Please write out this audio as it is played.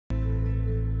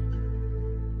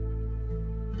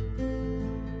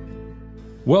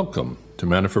Welcome to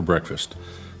Manna for Breakfast,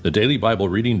 the daily Bible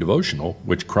reading devotional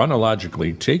which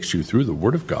chronologically takes you through the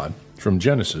Word of God from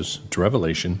Genesis to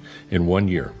Revelation in 1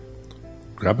 year.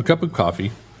 Grab a cup of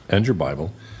coffee and your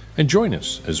Bible and join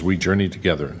us as we journey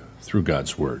together through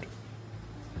God's Word.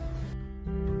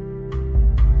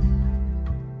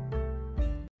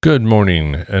 Good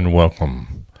morning and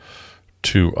welcome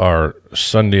to our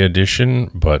Sunday edition,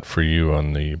 but for you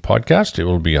on the podcast, it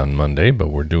will be on Monday, but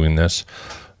we're doing this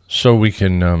so we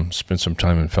can spend some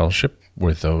time in fellowship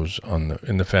with those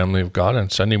in the family of God on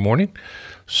Sunday morning.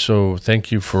 So thank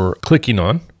you for clicking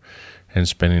on and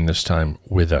spending this time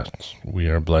with us. We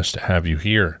are blessed to have you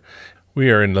here. We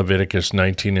are in Leviticus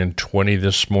 19 and 20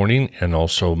 this morning, and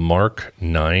also Mark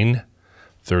 9,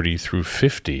 30 through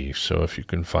 50. So if you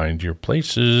can find your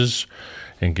places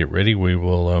and get ready, we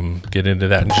will get into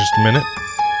that in just a minute.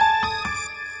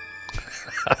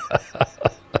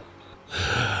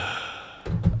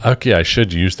 Okay, I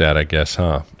should use that, I guess,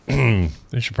 huh? I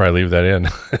should probably leave that in.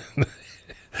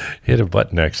 Hit a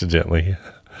button accidentally.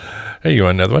 Hey, you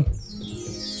want another one?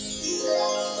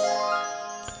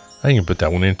 I can put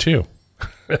that one in too.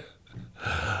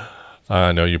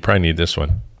 No, you probably need this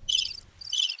one.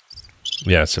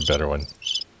 Yeah, it's a better one.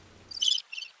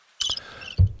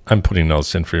 I'm putting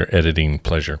those in for your editing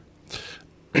pleasure.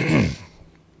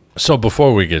 So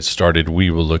before we get started,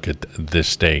 we will look at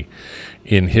this day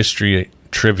in history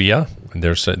trivia.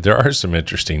 There are some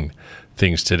interesting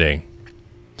things today.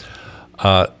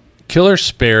 Killer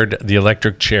spared the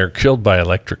electric chair, killed by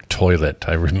electric toilet.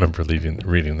 I remember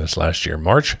reading this last year.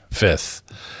 March 5th,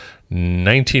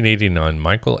 1989,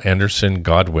 Michael Anderson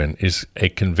Godwin is a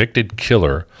convicted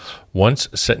killer, once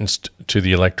sentenced to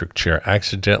the electric chair,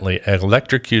 accidentally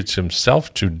electrocutes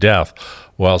himself to death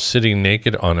while sitting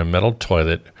naked on a metal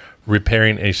toilet,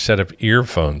 repairing a set of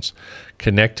earphones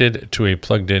connected to a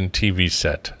plugged-in TV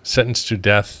set. Sentenced to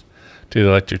death to the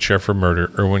electric chair for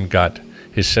murder, Irwin got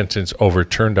his sentence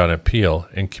overturned on appeal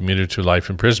and commuted to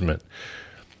life imprisonment.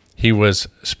 He was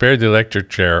spared the electric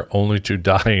chair only to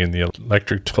die in the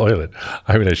electric toilet.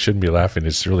 I mean, I shouldn't be laughing.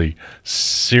 It's really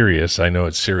serious. I know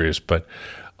it's serious, but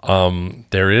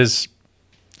there is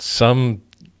some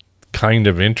kind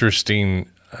of interesting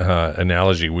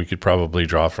analogy we could probably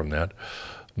draw from that.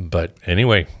 But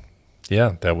anyway,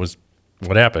 yeah, that was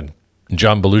what happened.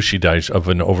 John Belushi dies of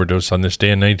an overdose on this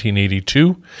day in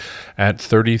 1982 at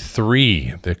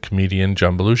 33. The comedian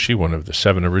John Belushi, one of the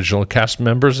 7 original cast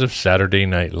members of Saturday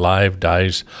Night Live,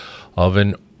 dies of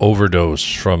an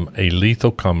overdose from a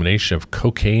lethal combination of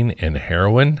cocaine and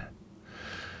heroin,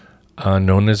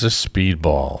 known as a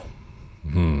speedball.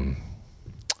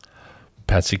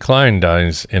 Patsy Cline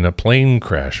dies in a plane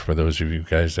crash, for those of you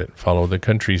guys that follow the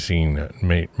country scene,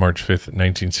 March 5th,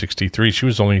 1963. She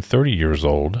was only 30 years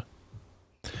old.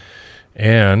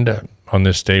 And on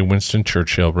this day, Winston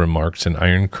Churchill remarks, an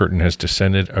iron curtain has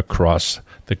descended across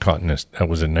the continent. That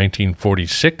was in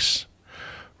 1946,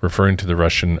 referring to the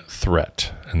Russian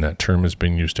threat, and that term has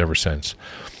been used ever since.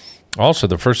 Also,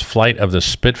 the first flight of the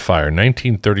Spitfire,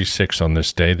 1936 on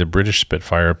this day, the British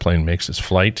Spitfire plane makes its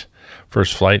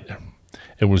first flight.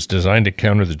 It was designed to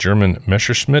counter the German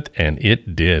Messerschmitt, and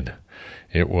it did.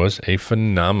 It was a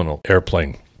phenomenal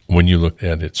airplane. When you look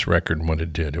at its record and what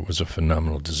it did, it was a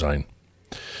phenomenal design.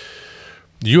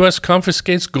 The U.S.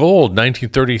 confiscates gold.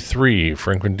 1933,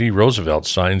 Franklin D. Roosevelt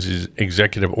signs his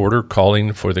executive order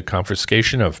calling for the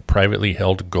confiscation of privately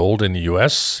held gold in the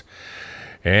U.S.,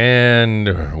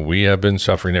 and we have been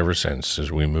suffering ever since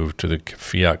as we move to the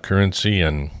fiat currency,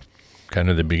 and kind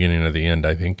of the beginning of the end,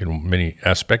 I think, in many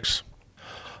aspects.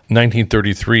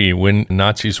 1933, when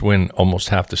Nazis win almost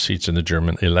half the seats in the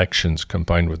German elections,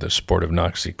 combined with the support of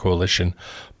Nazi coalition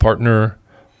partner,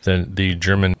 then the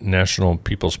German National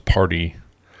People's Party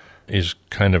is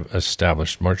kind of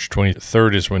established. March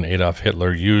 23rd is when Adolf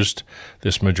Hitler used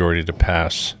this majority to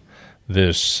pass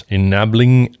this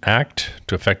enabling act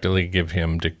to effectively give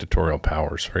him dictatorial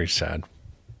powers. Very sad.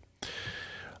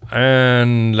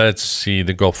 And let's see,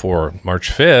 the Gulf War, March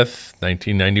 5th,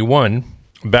 1991.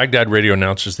 Baghdad radio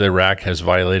announces that Iraq has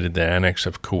violated the annex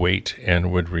of Kuwait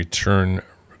and would return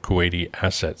Kuwaiti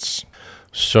assets.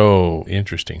 So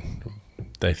interesting.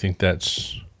 I think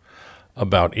that's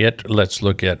about it. Let's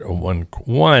look at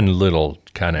one little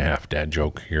kind of half dad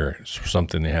joke here. It's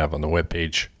something they have on the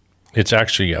webpage. It's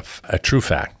actually a true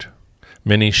fact.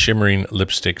 Many shimmering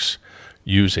lipsticks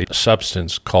use a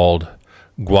substance called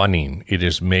guanine. It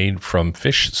is made from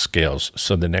fish scales.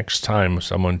 So the next time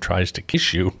someone tries to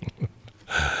kiss you,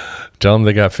 tell them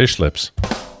they got fish lips.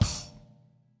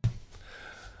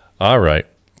 All right.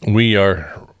 We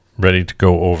are ready to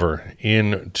go over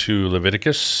into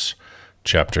Leviticus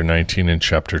chapter 19 and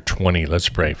chapter 20. Let's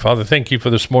pray. Father, thank you for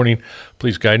this morning.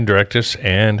 Please guide and direct us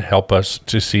and help us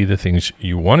to see the things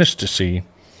you want us to see,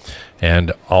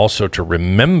 and also to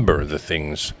remember the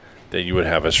things that you would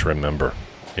have us remember.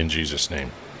 In Jesus'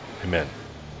 name, amen.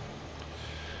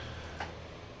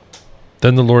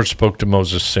 Then the Lord spoke to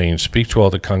Moses, saying, Speak to all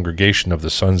the congregation of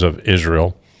the sons of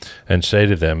Israel, and say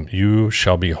to them, You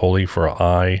shall be holy, for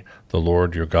I, the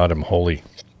Lord your God, am holy.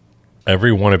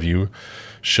 Every one of you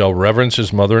shall reverence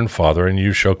his mother and father, and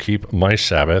you shall keep my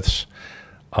Sabbaths.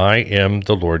 I am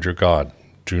the Lord your God.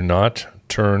 Do not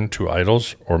turn to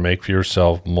idols or make for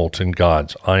yourself molten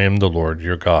gods. I am the Lord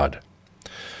your God.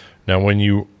 Now when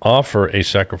you offer a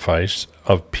sacrifice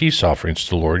of peace offerings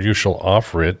to the Lord, you shall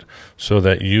offer it so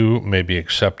that you may be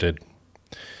accepted.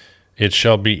 It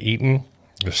shall be eaten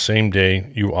the same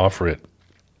day you offer it,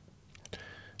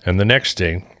 and the next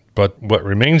day, but what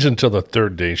remains until the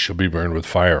third day shall be burned with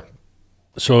fire.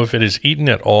 So if it is eaten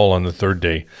at all on the third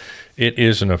day, it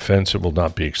is an offense, it will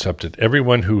not be accepted.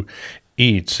 Everyone who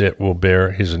eats it will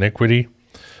bear his iniquity,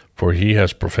 for he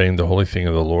has profaned the holy thing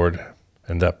of the Lord,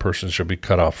 and that person shall be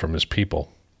cut off from his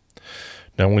people.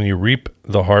 Now when you reap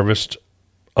the harvest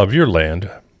of your land,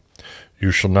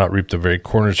 you shall not reap the very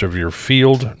corners of your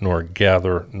field, nor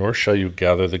shall you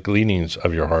gather the gleanings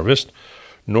of your harvest,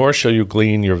 nor shall you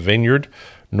glean your vineyard,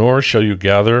 nor shall you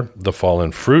gather the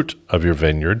fallen fruit of your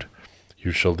vineyard.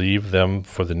 You shall leave them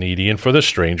for the needy and for the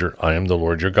stranger. I am the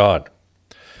Lord your God.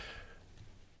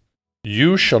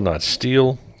 You shall not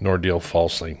steal, nor deal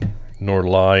falsely, nor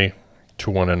lie to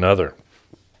one another.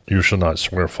 You shall not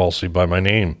swear falsely by my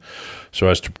name, so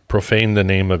as to profane the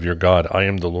name of your God. I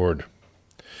am the Lord.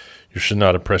 You shall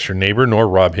not oppress your neighbor, nor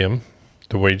rob him.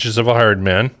 The wages of a hired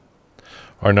man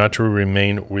are not to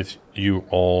remain with you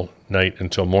all night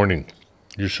until morning.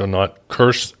 You shall not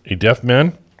curse a deaf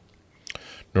man,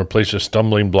 nor place a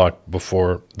stumbling block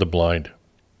before the blind.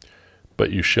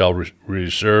 But you shall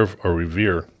reserve or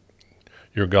revere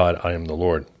your God. I am the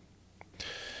Lord.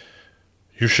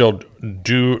 You shall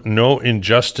do no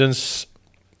injustice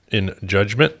in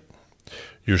judgment.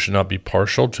 You shall not be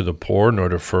partial to the poor, nor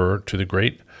defer to the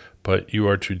great, but you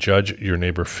are to judge your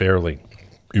neighbor fairly.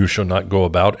 You shall not go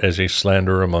about as a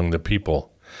slanderer among the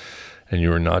people, and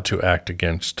you are not to act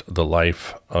against the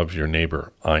life of your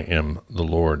neighbor. I am the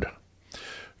Lord.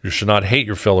 You shall not hate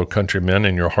your fellow countrymen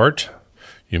in your heart.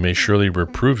 You may surely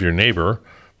reprove your neighbor,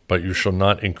 but you shall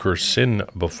not incur sin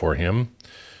before him.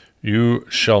 You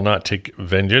shall not take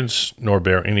vengeance, nor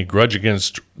bear any grudge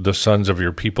against the sons of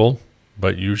your people,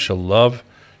 but you shall love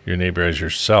your neighbor as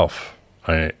yourself.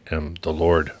 I am the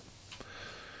Lord.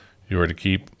 You are to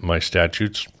keep my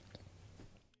statutes.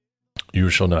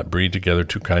 You shall not breed together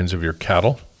two kinds of your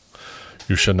cattle.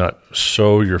 You shall not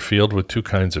sow your field with two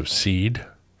kinds of seed,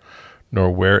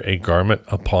 nor wear a garment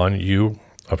upon you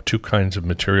of two kinds of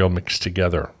material mixed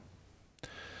together.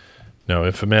 Now,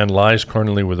 if a man lies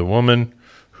carnally with a woman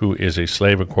who is a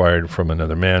slave acquired from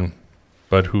another man,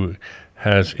 but who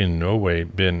has in no way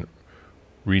been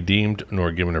redeemed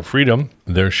nor given her freedom,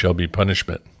 there shall be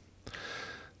punishment.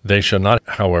 They shall not,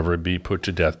 however, be put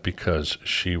to death because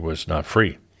she was not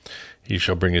free. He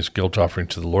shall bring his guilt offering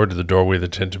to the Lord to the doorway of the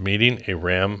tent of meeting, a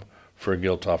ram for a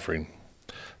guilt offering.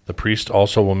 The priest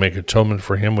also will make atonement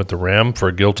for him with the ram for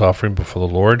a guilt offering before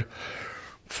the Lord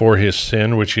for his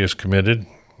sin which he has committed,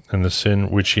 and the sin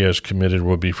which he has committed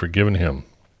will be forgiven him.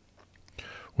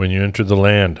 When you enter the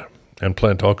land and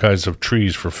plant all kinds of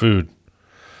trees for food,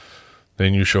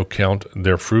 then you shall count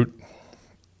their fruit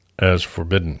as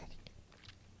forbidden.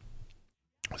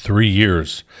 3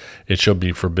 years it shall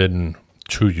be forbidden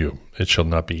to you, it shall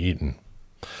not be eaten.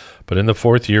 But in the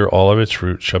 4th year all of its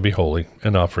fruit shall be holy,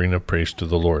 an offering of praise to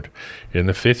the Lord. In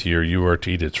the 5th year you are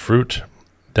to eat its fruit,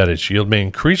 that its yield may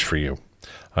increase for you.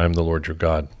 I am the Lord your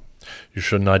God. You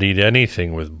shall not eat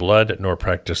anything with blood, nor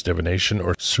practice divination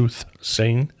or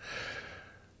soothsaying.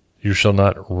 You shall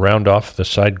not round off the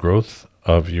side growth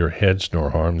of your heads,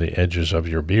 nor harm the edges of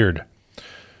your beard.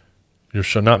 You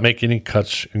shall not make any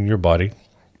cuts in your body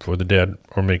for the dead,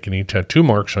 or make any tattoo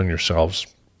marks on yourselves.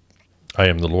 I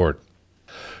am the Lord.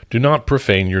 Do not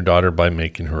profane your daughter by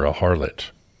making her a harlot,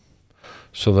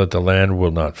 so that the land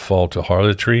will not fall to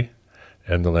harlotry,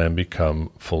 and the land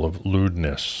become full of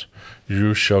lewdness.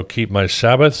 You shall keep my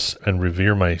Sabbaths and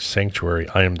revere my sanctuary.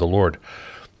 I am the Lord.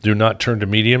 Do not turn to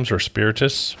mediums or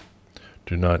spiritists.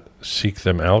 Do not seek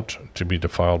them out to be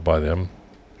defiled by them.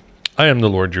 I am the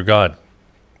Lord your God.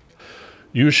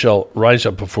 You shall rise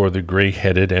up before the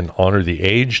gray-headed and honor the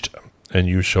aged, and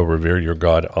you shall revere your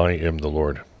God. I am the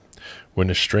Lord. When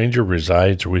a stranger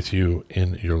resides with you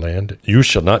in your land, you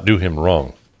shall not do him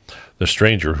wrong. The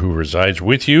stranger who resides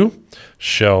with you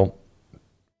shall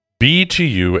be to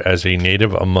you as a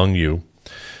native among you,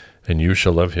 and you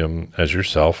shall love him as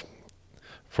yourself.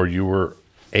 For you were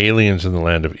aliens in the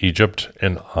land of Egypt,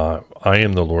 and I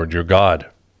am the Lord your God.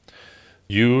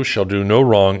 You shall do no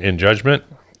wrong in judgment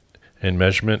and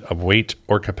measurement of weight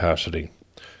or capacity.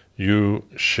 You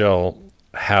shall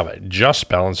have just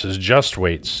balances, just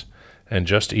weights, and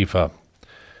just ephah,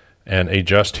 and a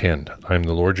just hin. I am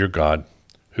the Lord your God,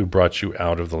 who brought you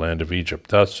out of the land of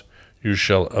Egypt. Thus you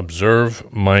shall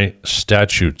observe my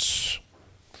statutes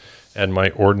and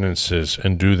my ordinances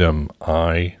and do them.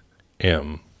 I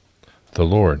am the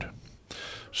Lord.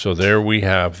 So there we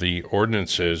have the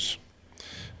ordinances,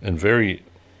 and very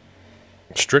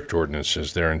strict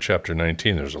ordinances there in chapter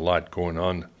 19. There's a lot going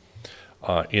on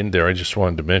in there. I just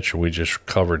wanted to mention, we just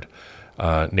covered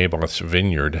Naboth's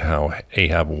vineyard, how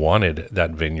Ahab wanted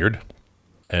that vineyard,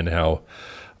 and how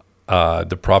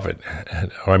the prophet,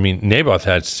 Naboth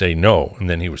had to say no, and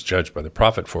then he was judged by the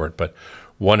prophet for it. But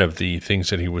one of the things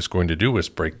that he was going to do was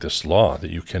break this law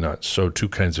that you cannot sow two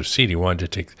kinds of seed. He wanted to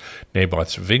take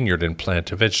Naboth's vineyard and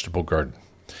plant a vegetable garden,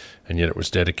 and yet it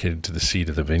was dedicated to the seed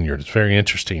of the vineyard. It's very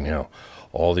interesting how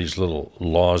all these little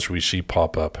laws we see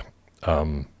pop up,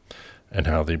 and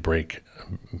how they break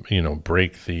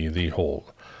the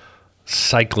whole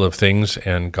cycle of things,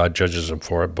 and God judges them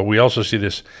for it. But we also see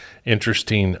this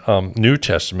interesting New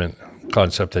Testament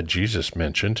concept that Jesus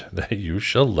mentioned, that you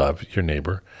shall love your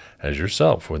neighbor as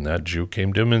yourself. When that Jew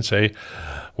came to him and say,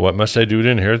 what must I do to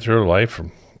inherit eternal life?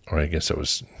 Or I guess it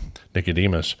was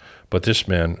Nicodemus. But this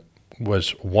man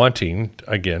was wanting,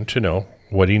 again, to know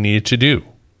what he needed to do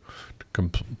to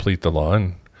complete the law.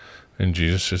 And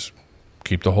Jesus says,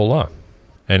 keep the whole law.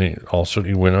 And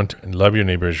he went on to love your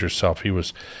neighbor as yourself. He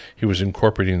was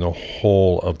incorporating the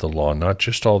whole of the law, not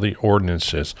just all the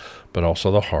ordinances, but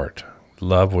also the heart.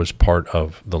 Love was part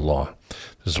of the law.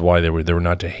 This is why they were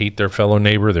not to hate their fellow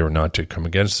neighbor. They were not to come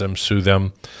against them, sue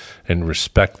them, and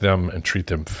respect them and treat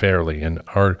them fairly. And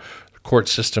our court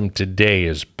system today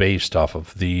is based off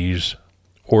of these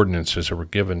ordinances that were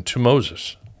given to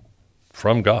Moses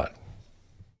from God.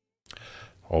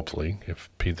 Hopefully, if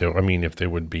they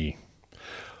would be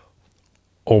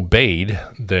obeyed,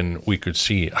 then we could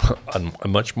see a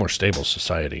much more stable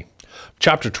society.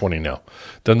 Chapter 20 now.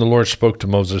 Then the Lord spoke to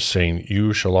Moses, saying,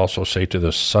 you shall also say to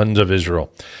the sons of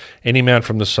Israel, any man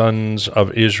from the sons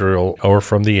of Israel or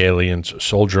from the aliens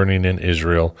sojourning in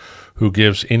Israel who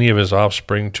gives any of his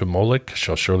offspring to Molech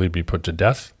shall surely be put to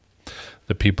death.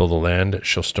 The people of the land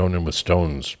shall stone him with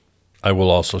stones. I will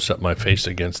also set my face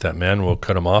against that man, will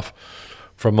cut him off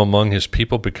from among his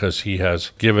people, because he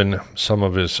has given some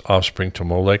of his offspring to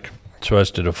Molech, so as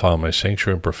to defile my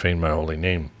sanctuary and profane my holy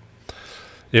name.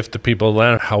 If the people of the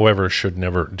land, however, should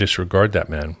never disregard that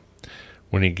man,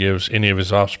 when he gives any of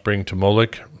his offspring to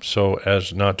Molech, so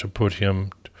as not to put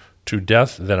him to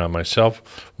death, then I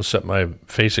myself will set my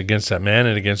face against that man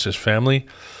and against his family,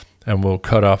 and will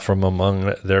cut off from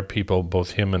among their people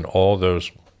both him and all those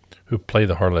who play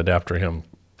the harlot after him,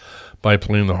 by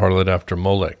playing the harlot after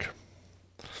Molech.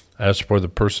 As for the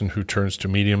person who turns to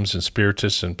mediums and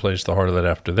spiritists and plays the harlot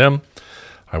after them,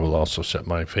 I will also set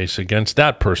my face against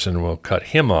that person and will cut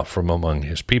him off from among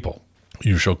his people.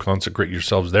 You shall consecrate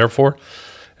yourselves therefore,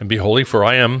 and be holy, for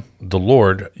I am the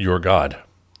Lord your God.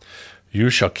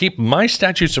 You shall keep my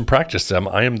statutes and practice them.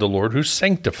 I am the Lord who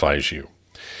sanctifies you.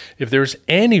 If there is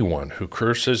anyone who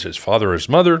curses his father or his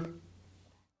mother,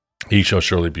 he shall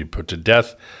surely be put to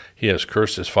death. He has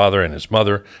cursed his father and his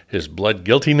mother. His blood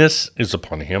guiltiness is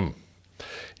upon him.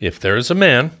 If there is a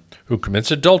man who commits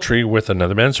adultery with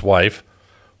another man's wife,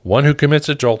 one who commits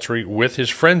adultery with his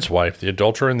friend's wife, the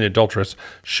adulterer and the adulteress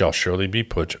shall surely be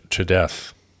put to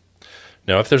death.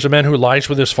 Now, if there's a man who lies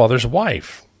with his father's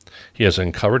wife, he has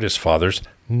uncovered his father's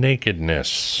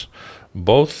nakedness.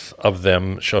 Both of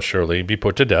them shall surely be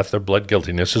put to death. Their blood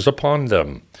guiltiness is upon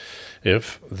them.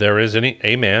 If there is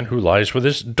a man who lies with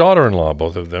his daughter-in-law,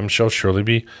 both of them shall surely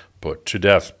be put to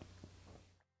death.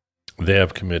 They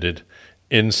have committed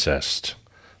incest.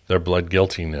 Their blood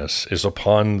guiltiness is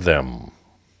upon them.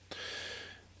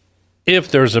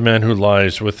 If there is a man who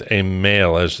lies with a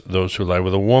male, as those who lie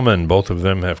with a woman, both of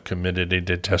them have committed a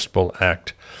detestable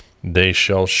act. They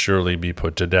shall surely be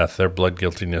put to death. Their blood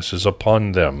guiltiness is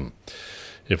upon them.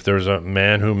 If there is a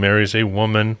man who marries a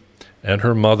woman and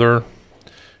her mother,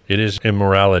 it is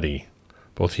immorality.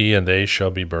 Both he and they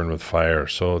shall be burned with fire,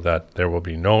 so that there will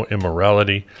be no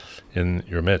immorality in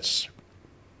your midst.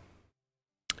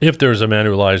 If there is a man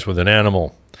who lies with an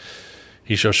animal,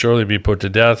 he shall surely be put to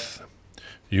death.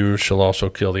 You shall also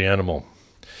kill the animal.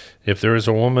 If there is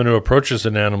a woman who approaches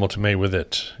an animal to mate with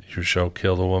it, you shall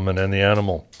kill the woman and the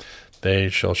animal. They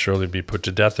shall surely be put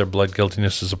to death. Their blood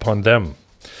guiltiness is upon them.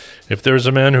 If there is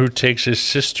a man who takes his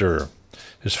sister,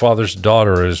 his father's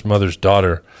daughter, or his mother's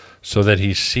daughter, so that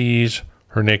he sees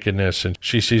her nakedness and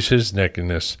she sees his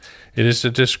nakedness, it is a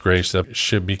disgrace that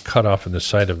should be cut off in the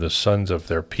sight of the sons of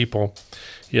their people.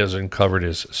 He has uncovered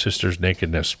his sister's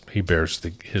nakedness. He bears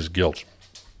his guilt.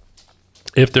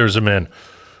 If there is a man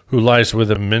who lies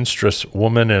with a menstruous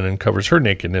woman and uncovers her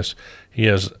nakedness, he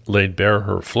has laid bare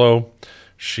her flow.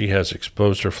 She has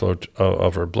exposed her flow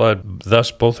of her blood.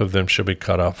 Thus both of them shall be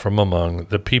cut off from among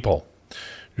the people.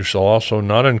 You shall also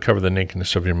not uncover the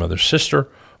nakedness of your mother's sister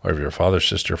or of your father's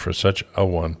sister, for such a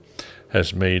one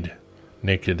has made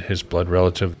naked his blood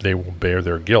relative. They will bear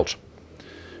their guilt.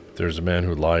 If there is a man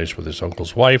who lies with his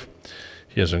uncle's wife,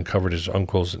 he has uncovered his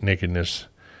uncle's nakedness.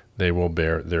 They will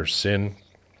bear their sin.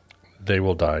 They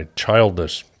will die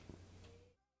childless.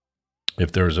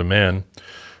 If there is a man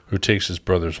who takes his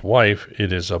brother's wife,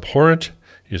 it is abhorrent.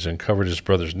 He has uncovered his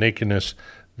brother's nakedness.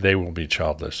 They will be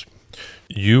childless.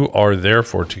 You are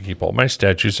therefore to keep all my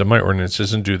statutes and my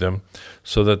ordinances and do them,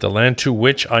 so that the land to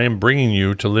which I am bringing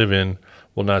you to live in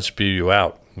will not spew you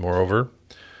out. Moreover,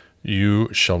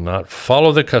 you shall not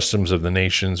follow the customs of the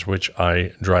nations which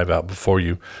I drive out before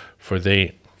you, for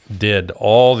they did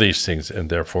all these things, and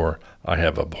therefore I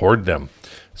have abhorred them.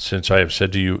 Since I have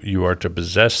said to you, you are to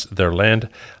possess their land,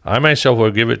 I myself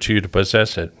will give it to you to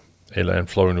possess it, a land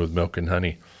flowing with milk and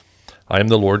honey. I am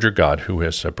the Lord your God, who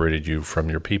has separated you from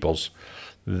your peoples.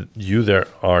 You there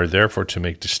are therefore to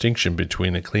make distinction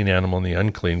between the clean animal and the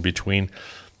unclean, between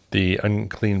the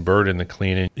unclean bird and the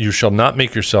clean. And you shall not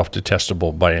make yourself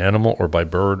detestable by animal or by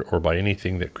bird or by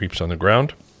anything that creeps on the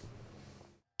ground,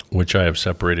 which I have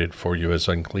separated for you as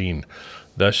unclean.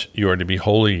 Thus you are to be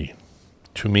holy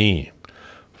to me,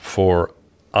 for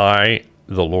I,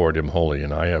 the Lord, am holy,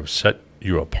 and I have set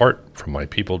you apart from my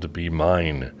people to be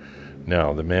mine.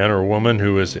 Now, the man or woman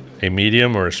who is a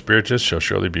medium or a spiritist shall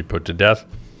surely be put to death.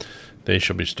 They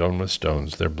shall be stoned with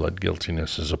stones. Their blood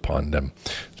guiltiness is upon them.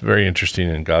 It's very interesting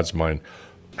in God's mind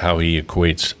how he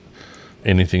equates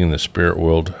anything in the spirit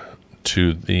world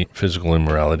to the physical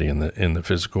immorality in the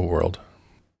physical world.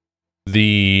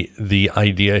 The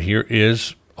idea here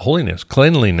is holiness,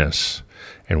 cleanliness.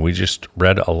 And we just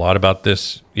read a lot about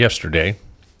this yesterday,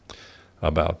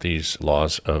 about these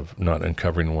laws of not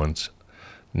uncovering one's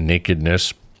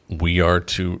nakedness. We are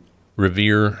to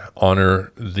revere,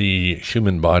 honor the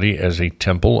human body as a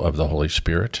temple of the Holy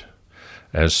Spirit,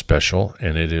 as special,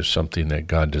 and it is something that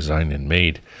God designed and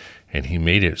made. And he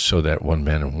made it so that one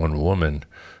man and one woman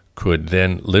could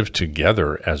then live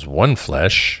together as one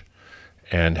flesh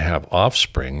and have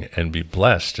offspring and be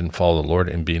blessed and follow the Lord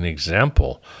and be an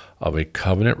example of a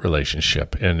covenant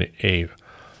relationship and a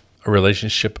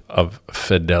relationship of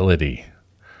fidelity,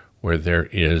 where there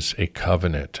is a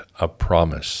covenant, a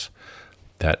promise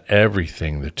that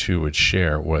everything the two would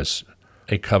share was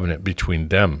a covenant between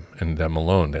them and them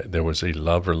alone, that there was a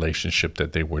love relationship,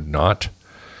 that they would not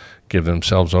give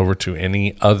themselves over to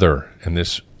any other. And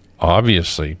this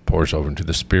obviously pours over into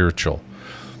the spiritual.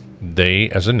 They,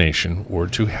 as a nation, were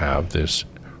to have this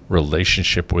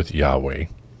relationship with Yahweh,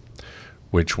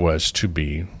 which was to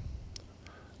be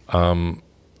a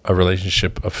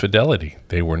relationship of fidelity.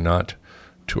 They were not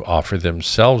to offer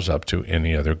themselves up to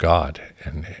any other god.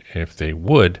 And if they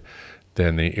would,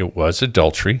 then it was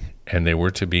adultery, and they were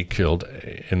to be killed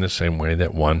in the same way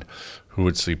that one who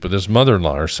would sleep with his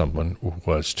mother-in-law or someone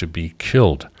was to be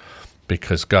killed,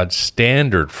 because God's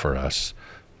standard for us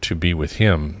to be with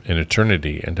him in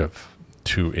eternity and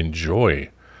to enjoy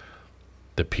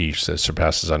the peace that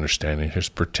surpasses understanding, his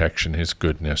protection, his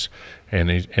goodness,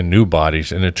 and new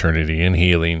bodies in eternity, and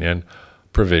healing and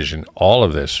provision, all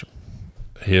of this,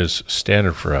 his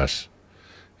standard for us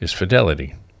is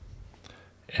fidelity,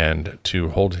 and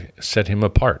to set him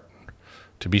apart,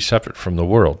 to be separate from the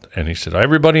world. And he said,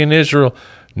 everybody in Israel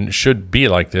should be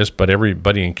like this, but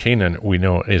everybody in Canaan, we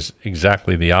know, is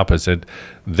exactly the opposite.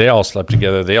 They all slept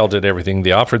together. They all did everything.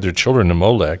 They offered their children to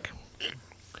Molech.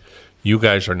 You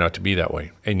guys are not to be that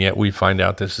way. And yet we find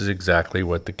out this is exactly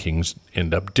what the kings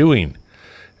end up doing.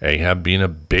 Ahab being a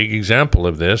big example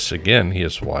of this. Again,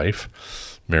 his wife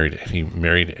he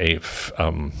married a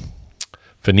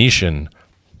Phoenician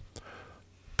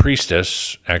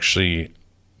priestess, actually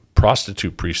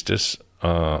prostitute priestess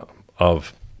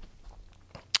of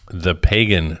the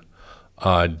pagan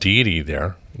deity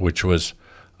there, which was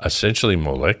essentially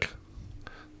Molech.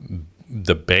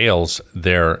 The Baals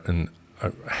there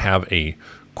have a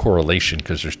correlation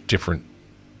because there's different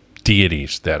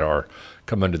deities that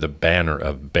come under the banner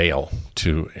of Baal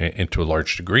into a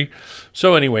large degree.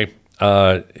 So anyway,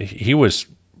 he was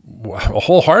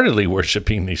wholeheartedly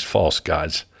worshiping these false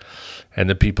gods. And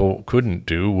the people wouldn't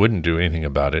do anything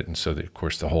about it. And so, of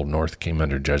course, the whole north came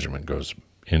under judgment, goes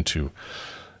into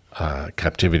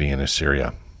captivity in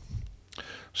Assyria.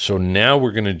 So now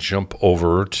we're going to jump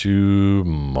over to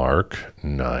Mark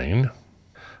 9,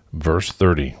 verse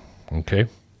 30. Okay?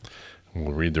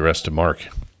 We'll read the rest of Mark.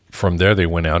 From there they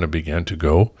went out and began to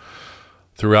go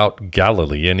throughout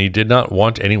Galilee, and he did not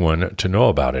want anyone to know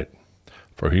about it.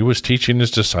 For he was teaching his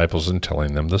disciples and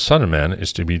telling them, the Son of Man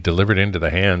is to be delivered into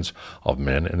the hands of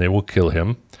men, and they will kill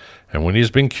him. And when he has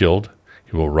been killed,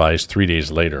 he will rise 3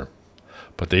 days later.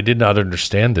 But they did not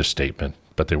understand this statement,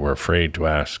 but they were afraid to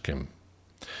ask him.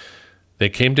 They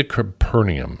came to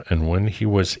Capernaum, and when he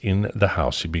was in the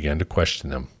house, he began to question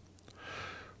them.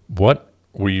 What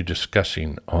were you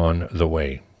discussing on the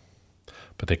way?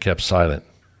 But they kept silent.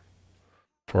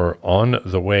 For on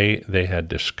the way they had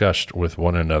discussed with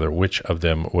one another which of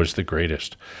them was the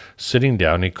greatest. Sitting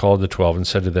down, he called the 12 and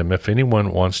said to them, if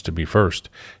anyone wants to be first,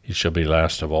 he shall be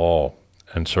last of all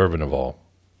and servant of all.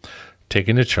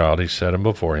 Taking a child, he set him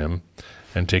before him,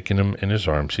 and taking him in his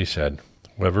arms, he said,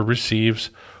 whoever receives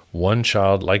one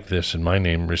child like this in my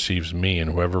name receives me,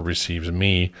 and whoever receives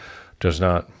me does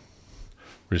not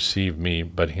receive me,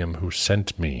 but him who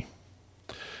sent me.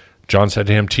 John said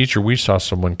to him, Teacher, we saw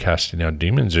someone casting out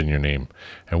demons in your name,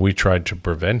 and we tried to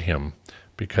prevent him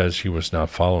because he was not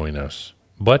following us.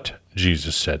 But,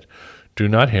 Jesus said, do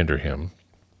not hinder him,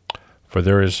 for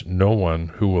there is no one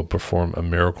who will perform a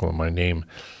miracle in my name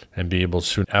and be able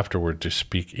soon afterward to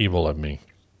speak evil of me.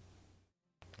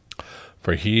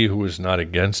 For he who is not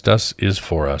against us is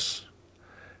for us.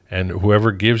 And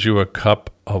whoever gives you a cup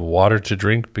of water to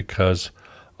drink because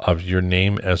of your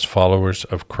name as followers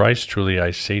of Christ, truly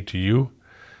I say to you,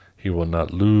 he will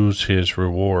not lose his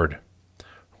reward.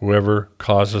 Whoever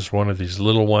causes one of these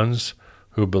little ones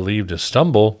who believe to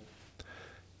stumble,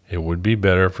 it would be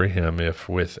better for him if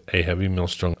with a heavy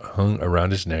millstone hung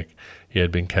around his neck, he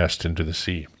had been cast into the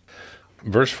sea.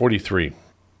 Verse 43,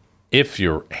 if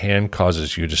your hand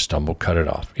causes you to stumble, cut it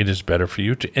off. It is better for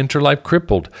you to enter life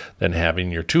crippled than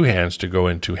having your two hands to go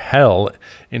into hell,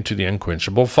 into the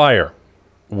unquenchable fire,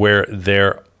 where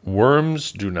their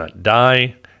worms do not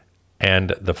die,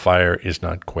 and the fire is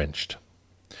not quenched.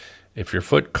 If your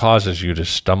foot causes you to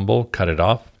stumble, cut it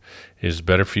off. It is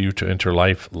better for you to enter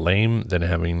life lame than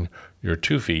having your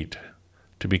 2 feet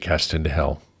to be cast into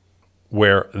hell,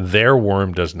 where their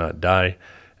worm does not die,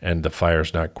 and the fire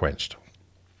is not quenched.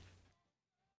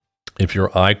 If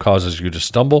your eye causes you to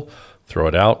stumble, throw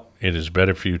it out. It is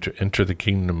better for you to enter the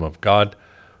kingdom of God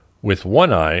with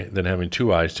one eye than having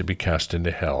 2 eyes to be cast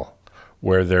into hell,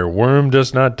 where their worm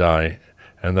does not die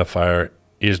and the fire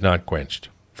is not quenched.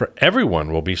 For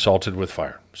everyone will be salted with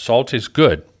fire. Salt is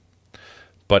good,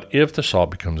 but if the salt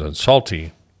becomes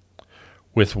unsalty,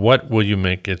 with what will you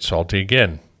make it salty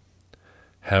again?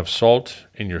 Have salt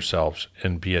in yourselves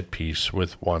and be at peace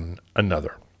with one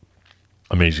another.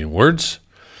 Amazing words,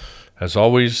 as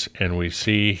always, and we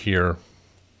see here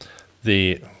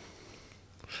the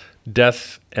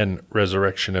death and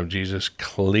resurrection of Jesus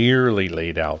clearly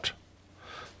laid out.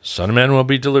 The Son of Man will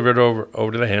be delivered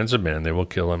over to the hands of men. They will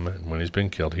kill him, and when he's been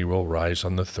killed, he will rise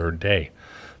on the 3rd day,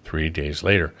 3 days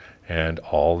later. And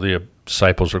all the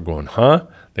disciples are going, huh?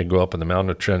 They go up on the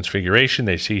Mountain of Transfiguration.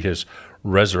 They see his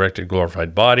resurrected,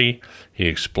 glorified body. He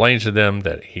explains to them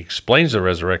that he explains the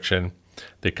resurrection.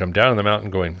 They come down on the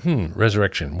mountain going,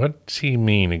 resurrection. What does he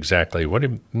mean exactly? They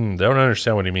don't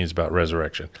understand what he means about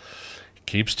resurrection. He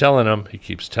keeps telling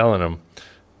them,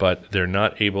 but they're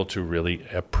not able to really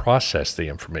process the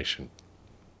information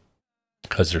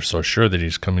because they're so sure that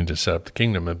he's coming to set up the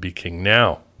kingdom and be king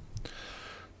now.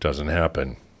 Doesn't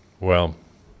happen. Well,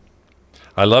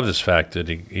 I love this fact that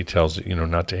he tells,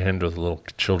 not to hinder the little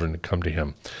children to come to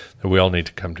him, that we all need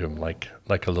to come to him like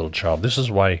a little child. This is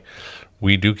why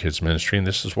we do kids ministry, and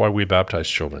this is why we baptize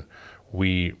children.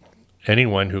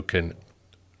 Anyone who can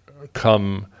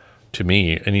come to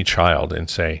me, any child, and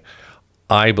say,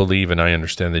 I believe and I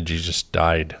understand that Jesus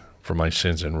died for my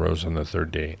sins and rose on the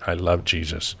 3rd day. I love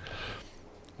Jesus.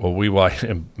 Well, we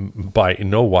by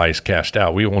no wise cast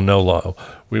out. We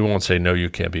won't say, no, you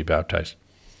can't be baptized.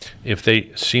 If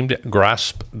they seem to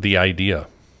grasp the idea,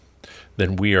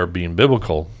 then we are being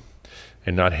biblical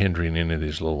and not hindering any of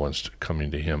these little ones coming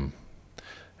to him.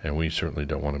 And we certainly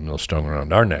don't want a millstone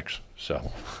around our necks.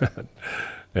 So,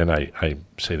 and I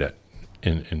say that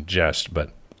in jest,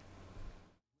 but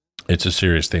it's a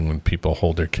serious thing when people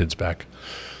hold their kids back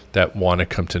that want to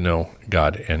come to know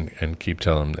God and keep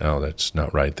telling them, oh, that's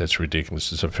not right. That's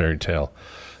ridiculous. It's a fairy tale.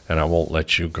 And I won't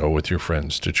let you go with your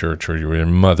friends to church or your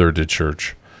mother to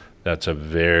church. That's a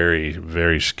very,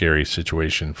 very scary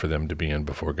situation for them to be in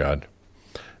before God,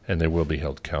 and they will be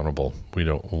held accountable. We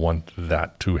don't want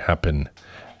that to happen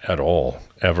at all,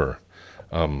 ever.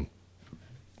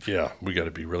 Yeah, we got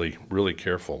to be really, really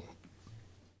careful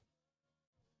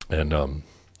and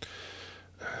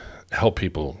help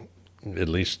people at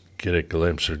least get a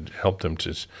glimpse, or help them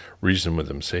to reason with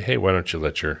them. Say, hey, why don't you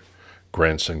let your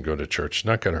grandson go to church? It's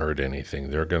not going to hurt anything.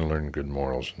 They're going to learn good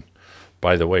morals. And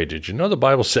by the way, did you know the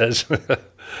Bible says,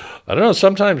 I don't know,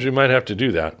 sometimes you might have to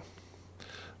do that.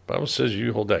 The Bible says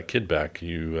you hold that kid back,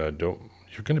 you're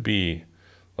going to be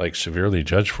like severely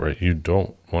judged for it. You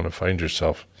don't want to find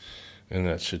yourself in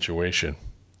that situation.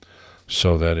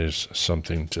 So that is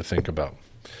something to think about.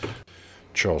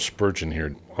 Charles Spurgeon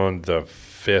here on the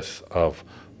 5th of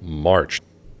March.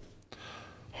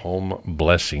 Home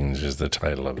Blessings is the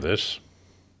title of this.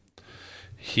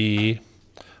 He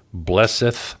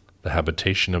blesseth the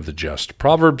habitation of the just.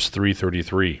 Proverbs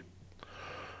 3:33.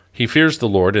 He fears the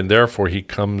Lord, and therefore he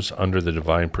comes under the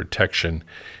divine protection,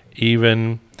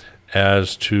 even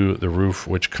as to the roof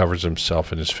which covers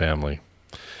himself and his family.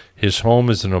 His home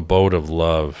is an abode of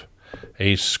love,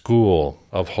 a school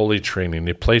of holy training,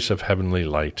 a place of heavenly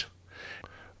light,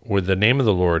 where the name of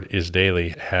the Lord is daily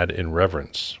had in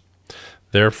reverence.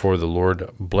 Therefore the Lord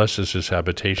blesses his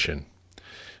habitation.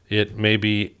 It may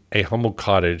be a humble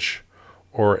cottage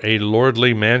or a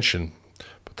lordly mansion,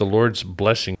 but the Lord's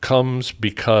blessing comes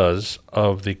because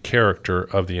of the character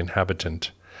of the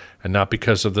inhabitant, and not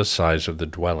because of the size of the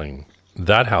dwelling.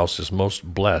 That house is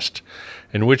most blessed,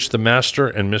 in which the master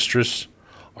and mistress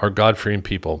are God-fearing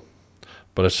people.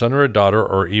 But a son or a daughter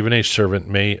or even a servant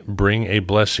may bring a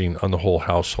blessing on the whole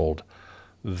household.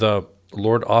 The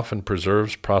Lord often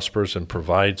preserves, prospers, and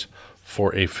provides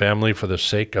for a family for the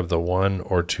sake of the one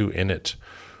or two in it,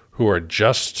 who are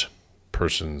just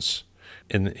persons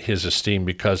in his esteem,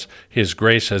 because his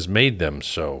grace has made them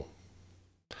so.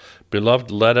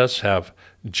 Beloved, let us have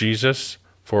Jesus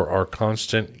for our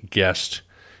constant guest,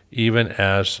 even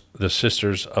as the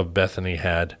sisters of Bethany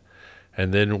had,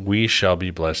 and then we shall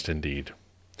be blessed indeed.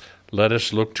 Let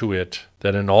us look to it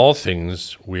that in all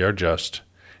things we are just,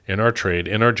 in our trade,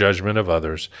 in our judgment of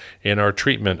others, in our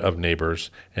treatment of neighbors,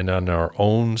 and on our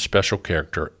own special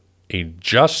character. A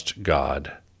just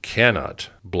God cannot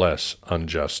bless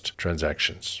unjust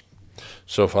transactions.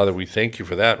 So, Father, we thank you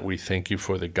for that. We thank you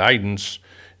for the guidance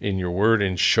in your word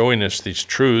in showing us these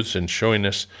truths and showing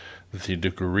us the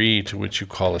degree to which you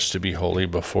call us to be holy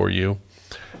before you,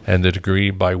 and the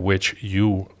degree by which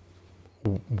you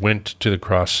went to the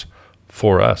cross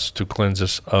for us to cleanse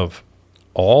us of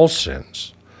all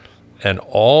sins. And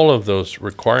all of those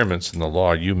requirements in the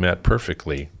law you met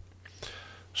perfectly,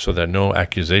 so that no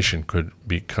accusation could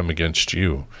come against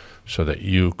you, so that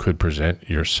you could present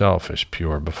yourself as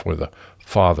pure before the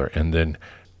Father, and then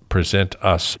present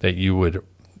us, that you would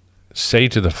say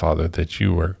to the Father that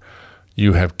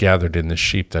you have gathered in the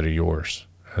sheep that are yours,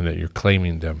 and that you're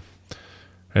claiming them,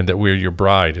 and that we're your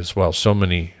bride as well. So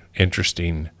many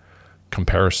interesting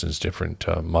comparisons, different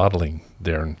modeling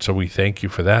there. And so we thank you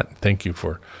for that. Thank you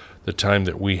for the time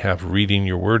that we have reading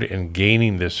your word and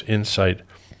gaining this insight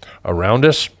around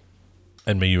us.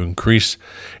 And may you increase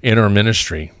in our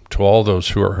ministry to all those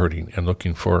who are hurting and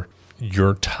looking for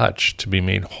your touch to be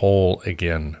made whole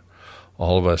again.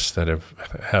 All of us that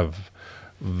have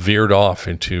veered off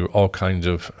into all kinds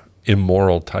of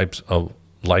immoral types of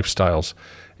lifestyles,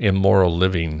 immoral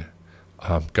living.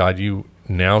 God, you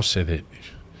now say that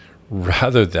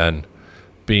rather than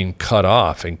being cut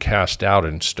off and cast out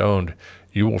and stoned,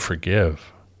 you will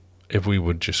forgive if we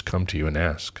would just come to you and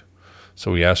ask.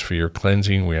 So we ask for your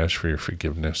cleansing, we ask for your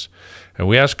forgiveness, and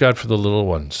we ask, God, for the little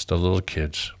ones, the little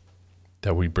kids,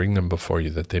 that we bring them before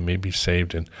you, that they may be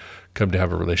saved and come to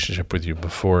have a relationship with you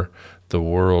before the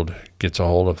world gets a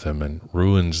hold of them and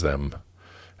ruins them,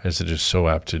 as it is so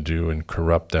apt to do, and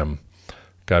corrupt them.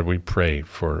 God, we pray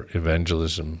for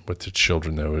evangelism with the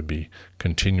children, that would be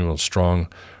continual,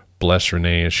 strong. Bless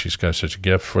Renee as she's got such a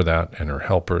gift for that, and her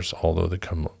helpers, although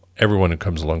everyone who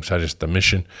comes alongside us, the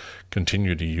mission,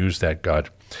 continue to use that, God.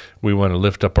 We want to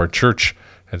lift up our church,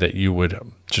 and that you would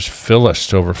just fill us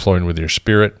to overflowing with your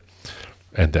Spirit,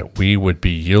 and that we would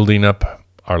be yielding up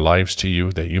our lives to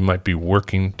you, that you might be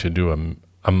working to do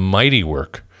a mighty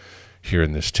work here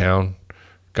in this town,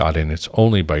 God, and it's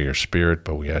only by your Spirit,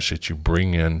 but we ask that you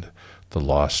bring in the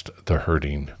lost, the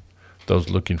hurting, those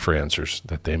looking for answers,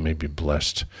 that they may be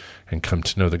blessed and come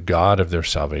to know the God of their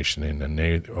salvation in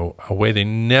a way they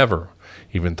never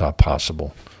even thought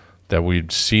possible, that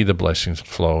we'd see the blessings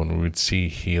flow, and we'd see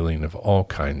healing of all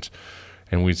kinds,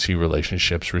 and we'd see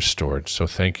relationships restored. So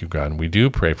thank you, God. And we do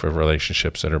pray for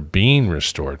relationships that are being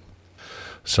restored,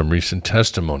 some recent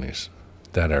testimonies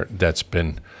that's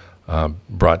been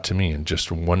brought to me, and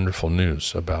just wonderful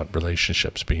news about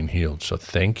relationships being healed. So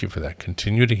thank you for that.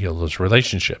 Continue to heal those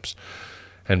relationships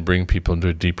and bring people into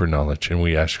a deeper knowledge. And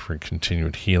we ask for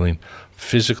continued healing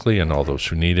physically, and all those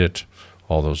who need it,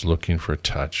 all those looking for a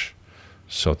touch.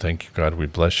 So thank you, God. We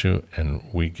bless you, and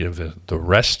we give the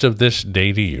rest of this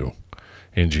day to you.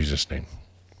 In Jesus' name,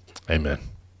 amen.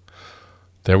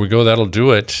 There we go. That'll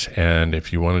do it. And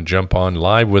if you want to jump on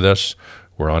live with us,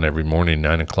 we're on every morning,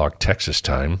 9 o'clock Texas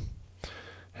time.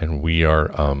 And we are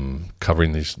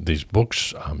covering these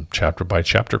books chapter by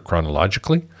chapter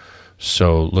chronologically.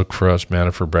 So look for us,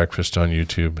 Manna for Breakfast, on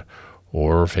YouTube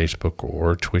or Facebook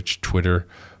or Twitch, Twitter,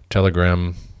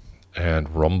 Telegram,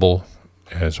 and Rumble,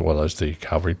 as well as the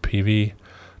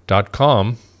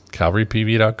CalvaryPV.com.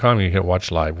 CalvaryPV.com. You hit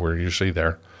watch live. We're usually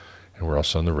there. And we're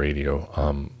also on the radio,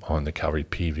 on the Calvary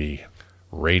PV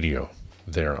radio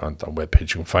there on the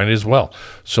webpage. You can find it as well.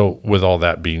 So with all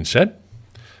that being said,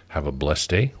 have a blessed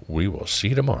day. We will see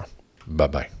you tomorrow.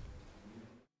 Bye-bye.